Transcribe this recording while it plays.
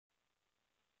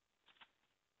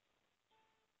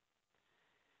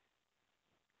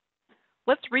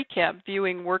Let's recap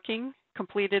viewing working,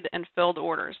 completed, and filled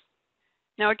orders.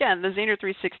 Now again, the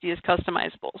Zaner360 is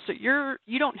customizable, so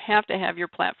you don't have to have your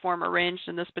platform arranged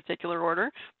in this particular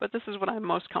order, but this is what I'm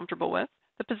most comfortable with.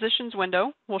 The positions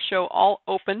window will show all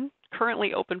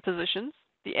currently open positions.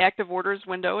 The active orders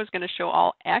window is going to show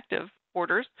all active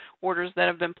orders that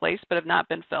have been placed but have not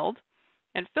been filled.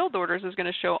 And filled orders is going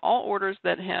to show all orders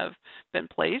that have been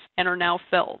placed and are now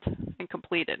filled and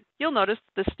completed. You'll notice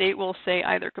the state will say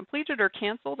either completed or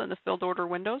canceled in the filled order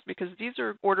windows because these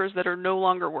are orders that are no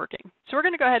longer working. So we're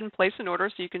going to go ahead and place an order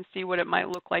so you can see what it might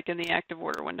look like in the active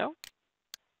order window.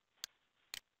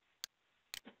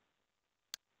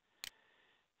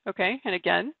 Okay, and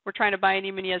again, we're trying to buy an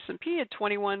E-mini S&P at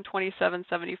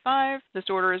 $21.27.75. This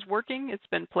order is working. It's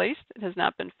been placed. It has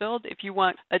not been filled. If you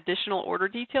want additional order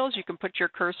details, you can put your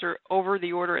cursor over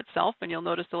the order itself, and you'll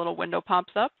notice a little window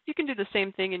pops up. You can do the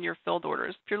same thing in your filled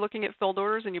orders. If you're looking at filled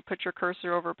orders and you put your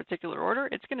cursor over a particular order,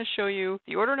 it's going to show you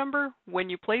the order number, when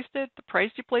you placed it, the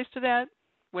price you placed it at,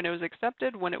 when it was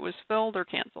accepted, when it was filled or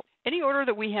canceled. Any order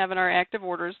that we have in our active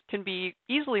orders can be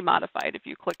easily modified if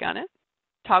you click on it.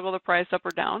 Toggle the price up or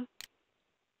down,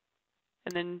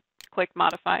 and then click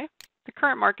Modify. The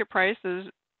current market price is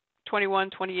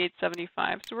 $21.28.75,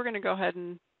 so we're going to go ahead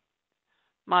and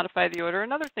modify the order.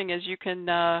 Another thing is you can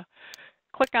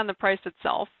click on the price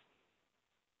itself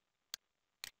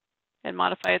and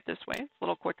modify it this way. It's a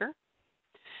little quicker.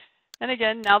 And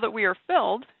again, now that we are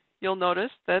filled, you'll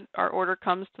notice that our order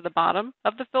comes to the bottom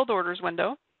of the filled orders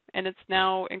window, and it's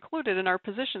now included in our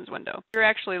positions window. You're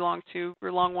actually long two,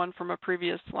 we're long one from a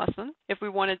previous lesson. If we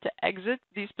wanted to exit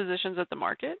these positions at the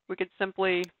market, we could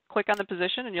simply click on the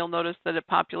position and you'll notice that it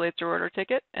populates our order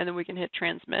ticket, and then we can hit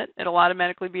transmit. It'll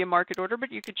automatically be a market order, but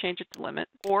you could change it to limit.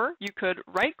 Or you could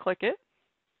right click it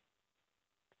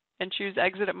and choose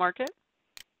exit at market.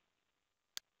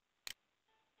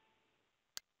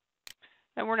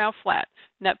 And we're now flat.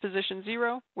 Net position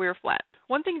 0, we're flat.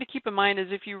 One thing to keep in mind is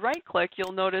if you right click,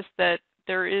 you'll notice that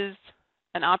there is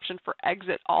an option for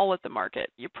exit all at the market.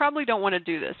 You probably don't want to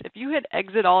do this. If you hit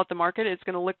exit all at the market, it's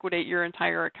going to liquidate your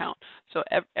entire account. So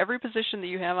every position that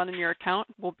you have on in your account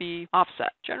will be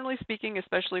offset. Generally speaking,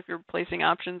 especially if you're placing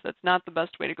options, that's not the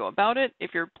best way to go about it.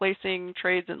 If you're placing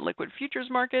trades in liquid futures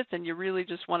markets and you really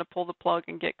just want to pull the plug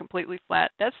and get completely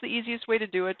flat, that's the easiest way to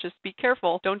do it. Just be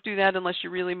careful. Don't do that unless you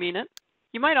really mean it.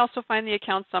 You might also find the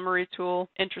account summary tool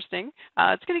interesting.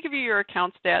 It's going to give you your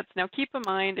account stats. Now keep in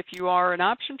mind, if you are an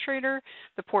option trader,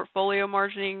 the portfolio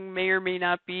margining may or may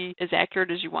not be as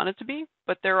accurate as you want it to be,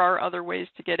 but there are other ways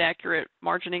to get accurate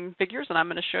margining figures, and I'm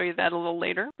going to show you that a little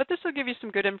later. But this will give you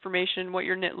some good information what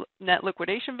your net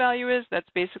liquidation value is. That's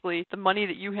basically the money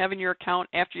that you have in your account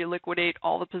after you liquidate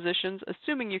all the positions,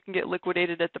 assuming you can get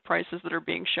liquidated at the prices that are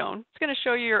being shown. It's going to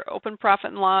show you your open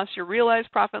profit and loss, your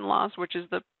realized profit and loss, which is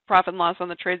the profit and loss on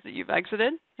the trades that you've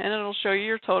exited, and it'll show you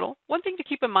your total. One thing to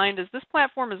keep in mind is this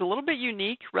platform is a little bit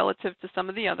unique relative to some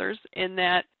of the others in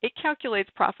that it calculates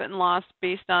profit and loss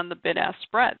based on the bid-ask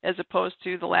spread as opposed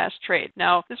to the last trade.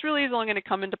 Now, this really is only going to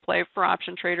come into play for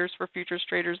option traders. For futures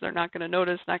traders, they're not going to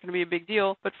notice, not going to be a big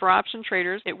deal, but for option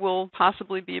traders, it will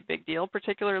possibly be a big deal,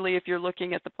 particularly if you're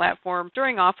looking at the platform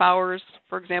during off hours,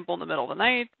 for example, in the middle of the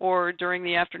night, or during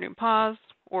the afternoon pause,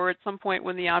 or at some point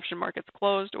when the option market's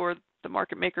closed, or the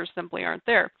market makers simply aren't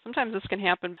there. Sometimes this can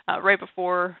happen right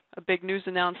before a big news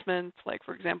announcement, like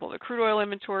for example, the crude oil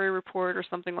inventory report or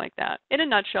something like that. In a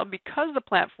nutshell, because the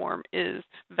platform is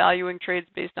valuing trades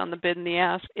based on the bid and the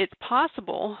ask, it's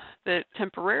possible that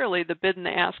temporarily the bid and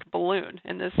the ask balloon.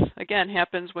 And this, again,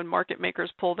 happens when market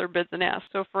makers pull their bids and asks.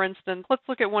 So for instance, let's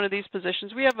look at one of these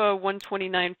positions. We have a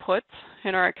 129 put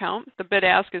in our account. The bid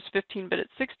ask is 15 bid at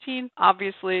 16.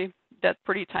 Obviously, that's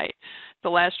pretty tight. The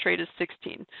last trade is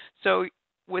 16. So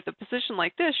with a position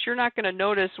like this, you're not going to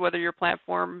notice whether your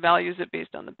platform values it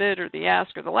based on the bid or the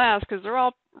ask or the last because they're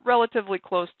all relatively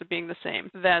close to being the same.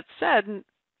 That said,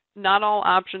 not all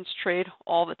options trade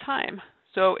all the time.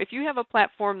 So if you have a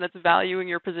platform that's valuing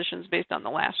your positions based on the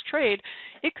last trade,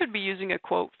 it could be using a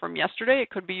quote from yesterday, it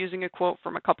could be using a quote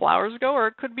from a couple hours ago, or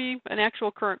it could be an actual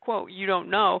current quote. You don't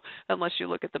know unless you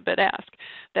look at the bid ask.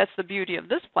 That's the beauty of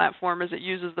this platform, is it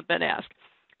uses the bid ask.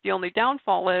 The only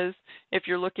downfall is if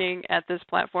you're looking at this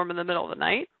platform in the middle of the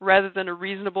night, rather than a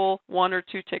reasonable 1 or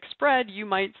 2 tick spread, you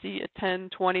might see a 10,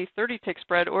 20, 30 tick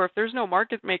spread, or if there's no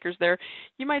market makers there,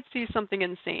 you might see something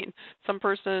insane. Some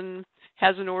person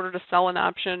has an order to sell an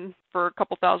option for a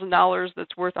couple $1,000s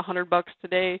that's worth $100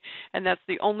 today, and that's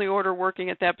the only order working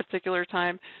at that particular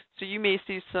time. So you may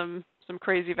see some some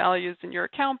crazy values in your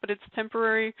account, but it's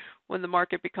temporary. When the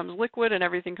market becomes liquid and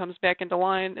everything comes back into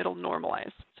line, it'll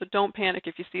normalize. So don't panic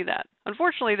if you see that.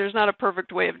 Unfortunately, there's not a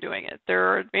perfect way of doing it. There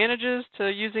are advantages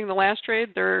to using the last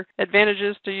trade. There are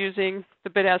advantages to using the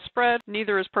bid-ask spread.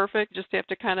 Neither is perfect. You just have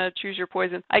to kind of choose your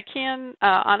poison. I can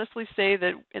honestly say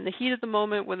that in the heat of the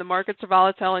moment, when the markets are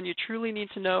volatile and you truly need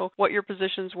to know what your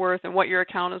position's worth and what your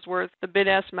account is worth, the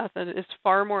bid-ask method is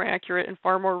far more accurate and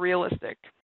far more realistic.